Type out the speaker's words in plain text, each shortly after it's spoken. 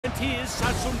tears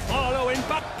shall soon follow in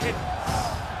bucket.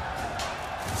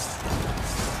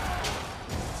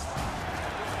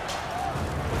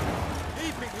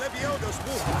 Heaping Levioda's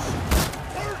wounds.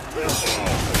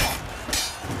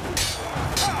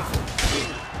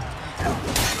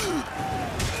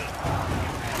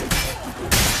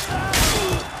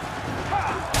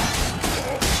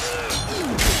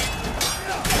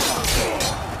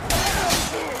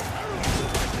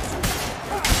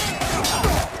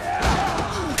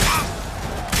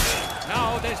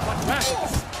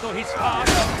 Though his part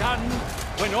is done,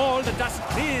 when all the dust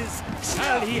clears,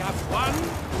 shall he have won?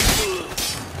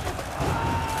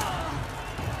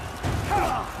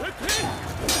 Quickly!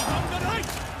 On the right!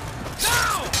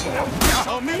 Now!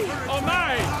 Oh me! Oh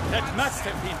my! That must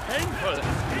have been painful.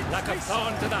 Like a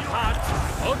thorn to the heart,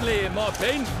 only more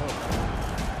painful.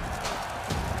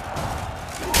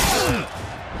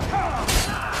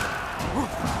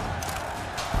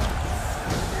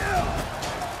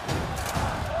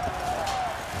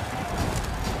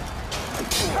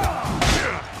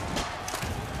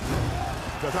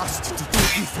 The lust to do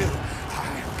evil,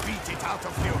 I'll beat it out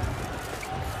of you.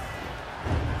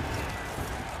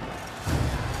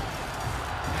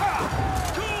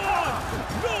 Go on!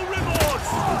 No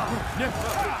remorse! Never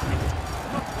retreat.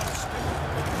 Not one step,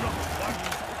 not one.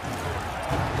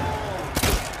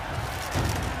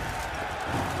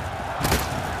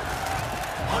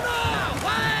 Honor!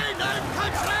 Wine and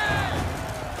country!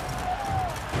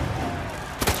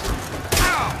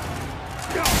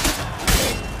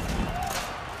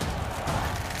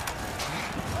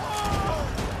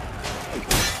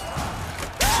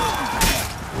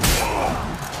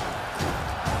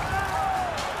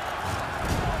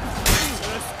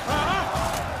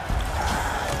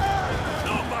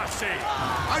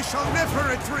 I shall never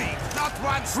retreat, not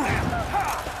one step.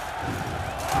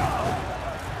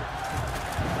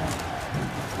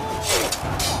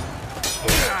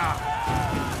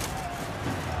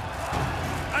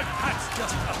 I've had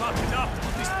just about enough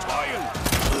of this toil.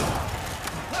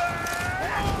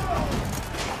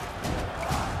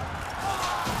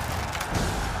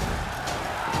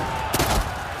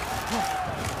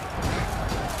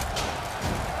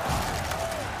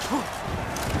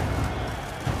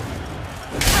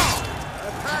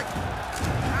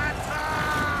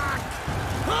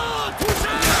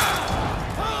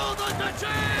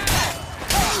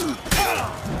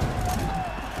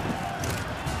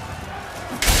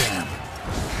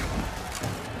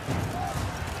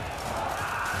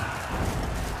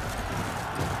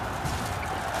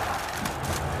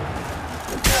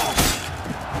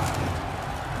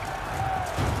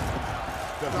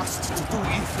 The lust to do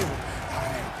evil,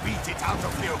 I'll beat it out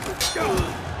of you.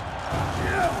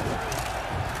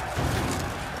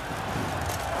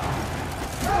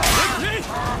 Quickly!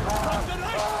 From the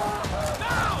right!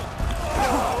 Now!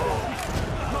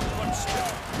 Not one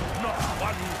step, not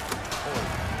one.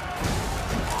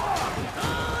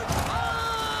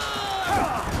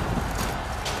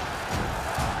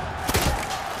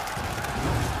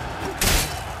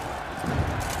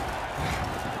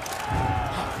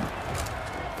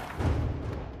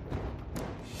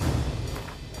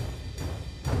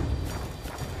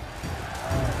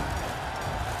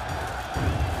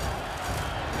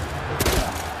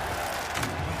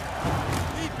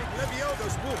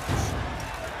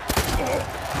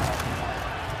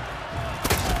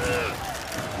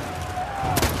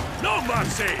 No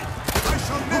mercy! I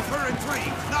shall never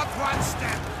retreat, not one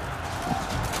step.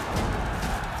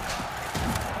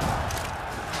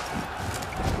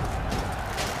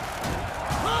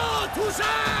 Oh,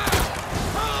 Toussaint!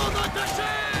 Oh, the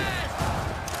Duchess!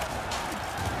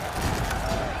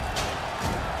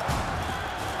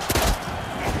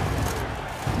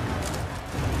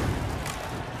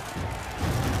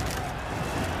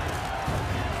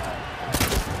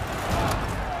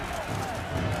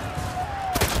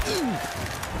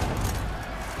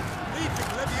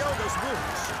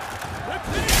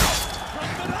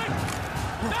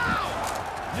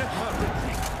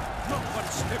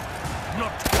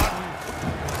 Not one.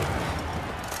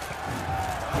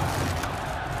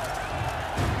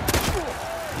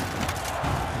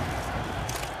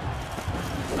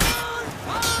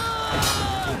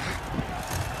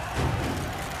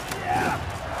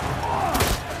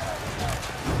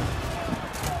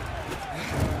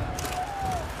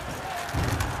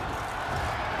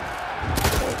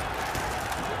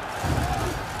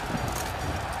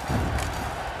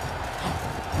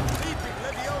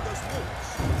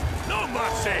 No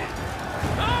mercy!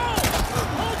 No!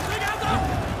 Hold together!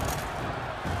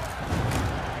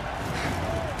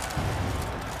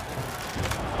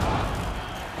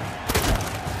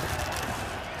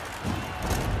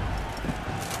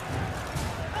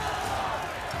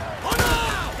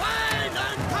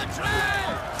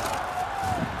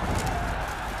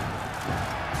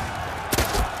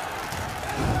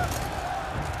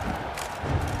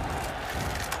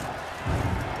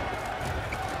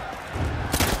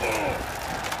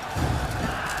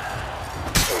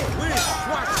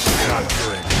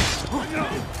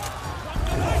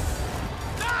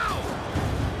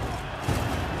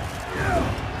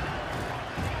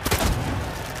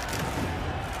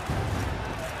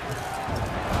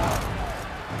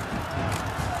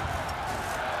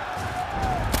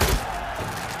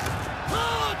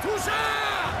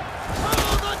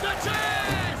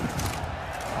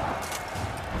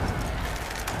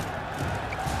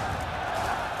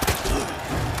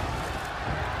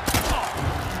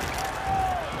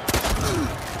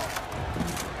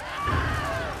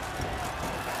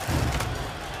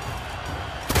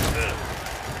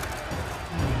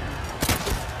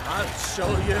 I'll show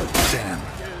you. Damn.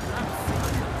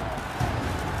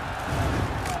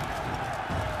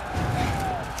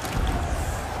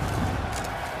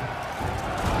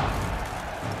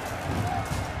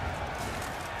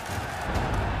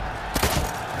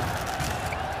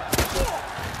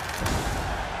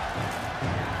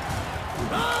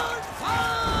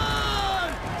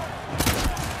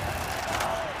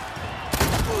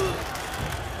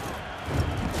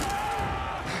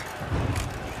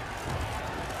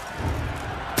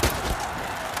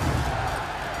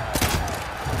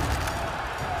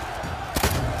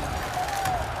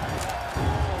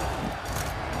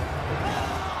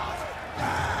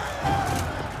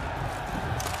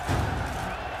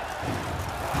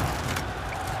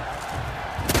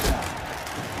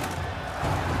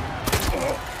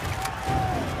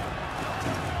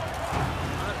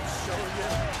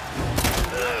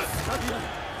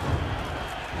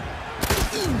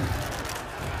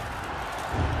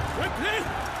 Quickly!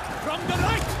 From the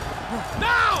right!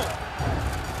 Now!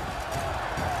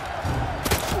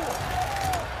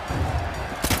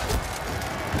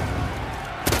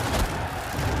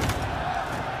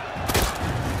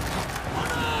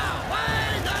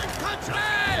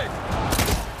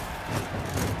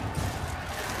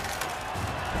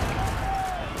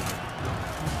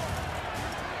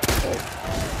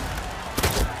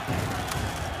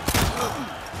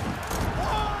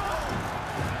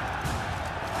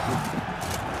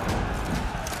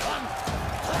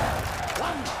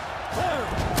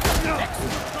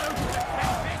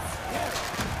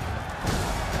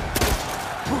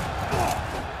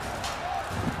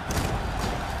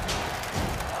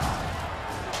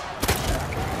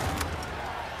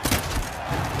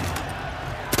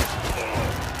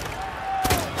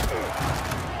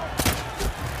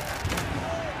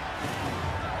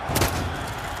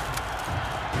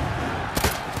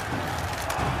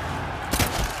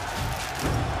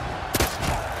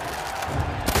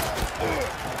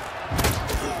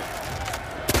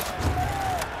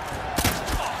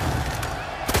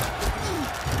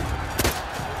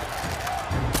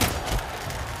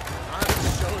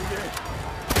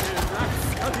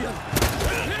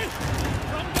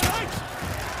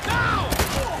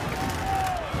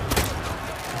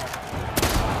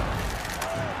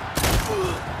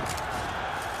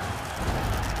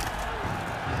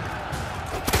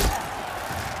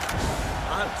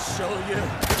 Show you,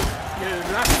 you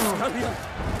rascal!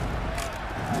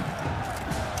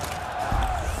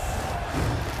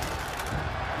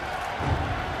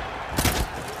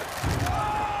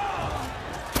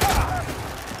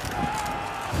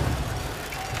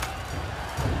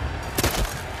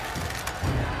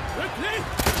 Quickly,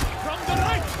 from the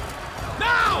right,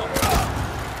 now!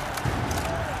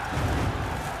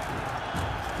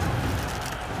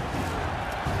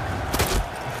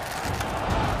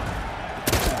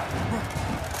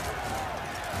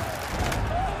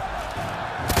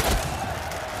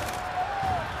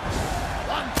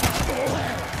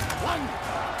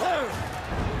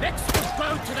 Next we'll go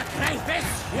to the crayfish!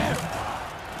 Yeah!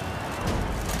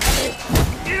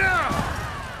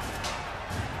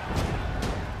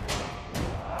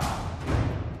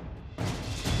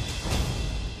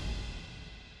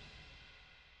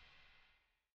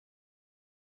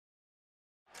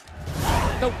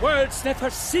 The world's never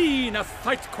seen a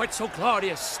fight quite so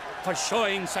glorious. For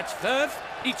showing such verve,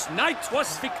 each knight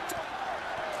was victor.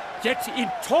 Yet in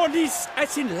tourneys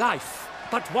as in life,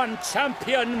 but one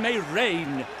champion may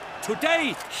reign.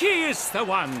 Today, he is the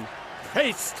one.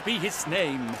 Praised be his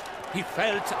name. He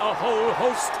felt a whole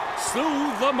host,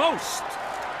 slew the most.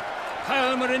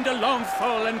 Palmerin de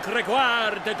Longfall and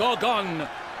Gregoire de Gorgon,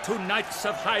 two knights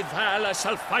of high valor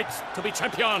shall fight to be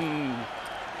champion.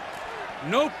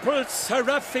 Noble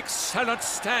seraphics shall not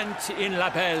stand in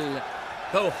La Belle.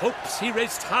 Though hopes he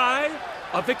raised high,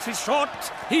 of victory short,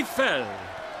 he fell.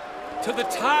 To the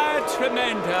tired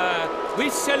remainder,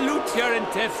 we salute your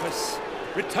endeavors.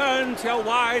 Return to your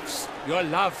wives, your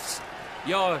loves,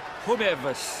 your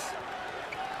whomevers.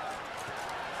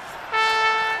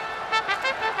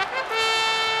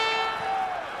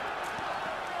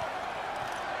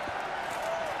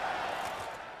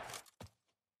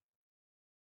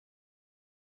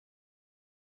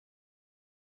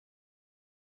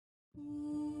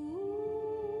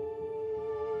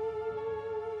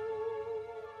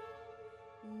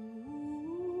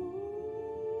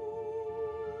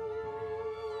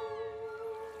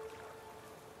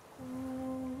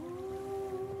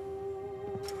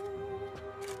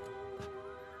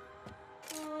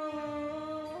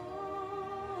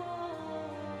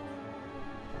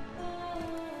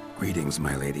 Greetings,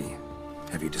 my lady.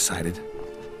 Have you decided?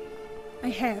 I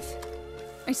have.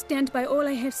 I stand by all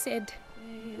I have said.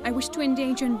 I wish to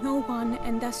endanger no one,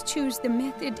 and thus choose the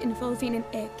method involving an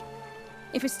egg.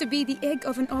 If it's to be the egg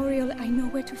of an oriole, I know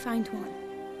where to find one.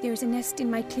 There is a nest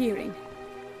in my clearing.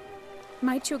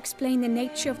 Might you explain the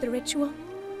nature of the ritual?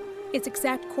 Its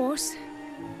exact course?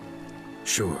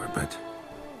 Sure, but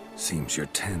seems your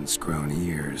tense grown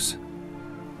ears.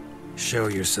 Show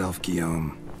yourself,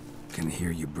 Guillaume. Can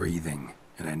hear you breathing,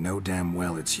 and I know damn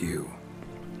well it's you.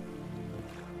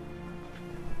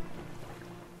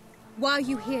 Why are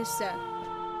you here, sir?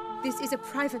 This is a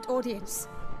private audience.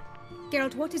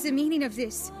 Geralt, what is the meaning of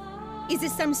this? Is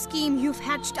this some scheme you've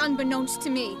hatched unbeknownst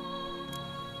to me?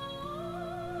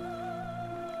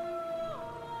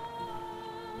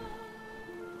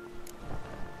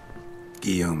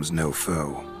 Guillaume's no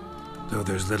foe. Though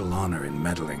there's little honor in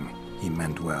meddling, he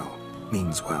meant well,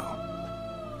 means well.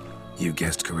 You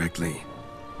guessed correctly.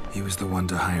 He was the one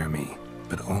to hire me,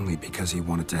 but only because he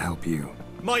wanted to help you.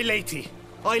 My lady,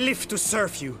 I live to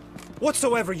serve you.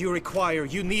 Whatsoever you require,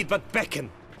 you need but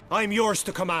beckon. I am yours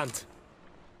to command.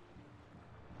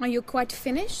 Are you quite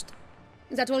finished?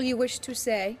 Is that all you wish to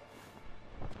say?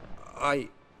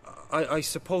 I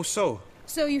suppose so.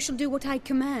 So you shall do what I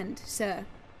command, sir.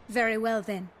 Very well,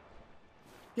 then.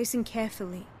 Listen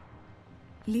carefully.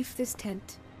 Leave this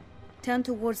tent, turn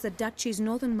towards the duchy's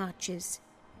northern marches,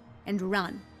 and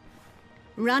run.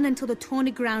 Run until the Tourney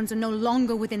grounds are no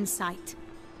longer within sight.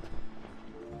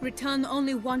 Return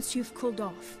only once you've cooled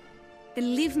off.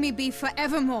 Then leave me be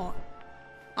forevermore.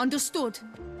 Understood?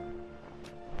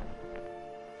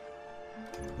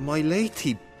 My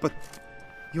lady, but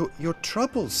your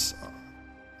troubles.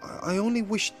 I only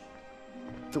wish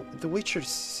the Witcher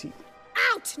see.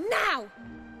 Out now!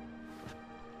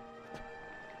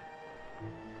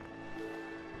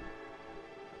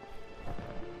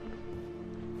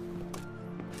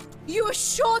 You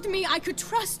assured me I could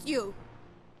trust you!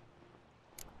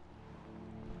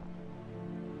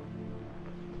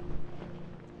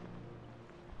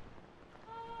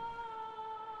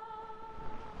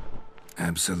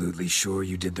 Absolutely sure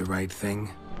you did the right thing?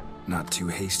 Not too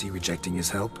hasty rejecting his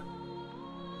help?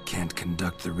 Can't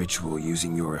conduct the ritual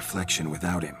using your reflection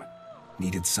without him.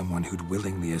 Needed someone who'd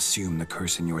willingly assume the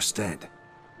curse in your stead.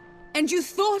 And you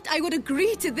thought I would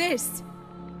agree to this?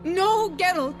 No,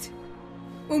 Geralt!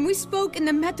 When we spoke in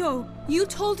the meadow, you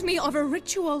told me of a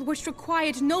ritual which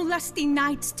required no lusty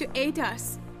knights to aid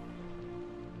us.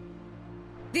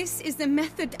 This is the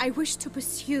method I wish to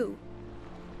pursue.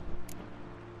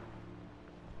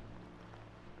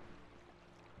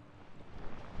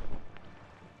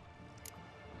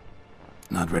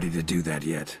 Not ready to do that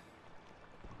yet.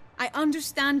 I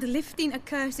understand lifting a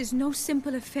curse is no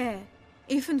simple affair,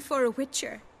 even for a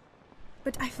witcher.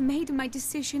 But I've made my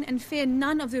decision and fear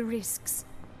none of the risks.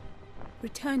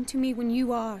 Return to me when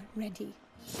you are ready.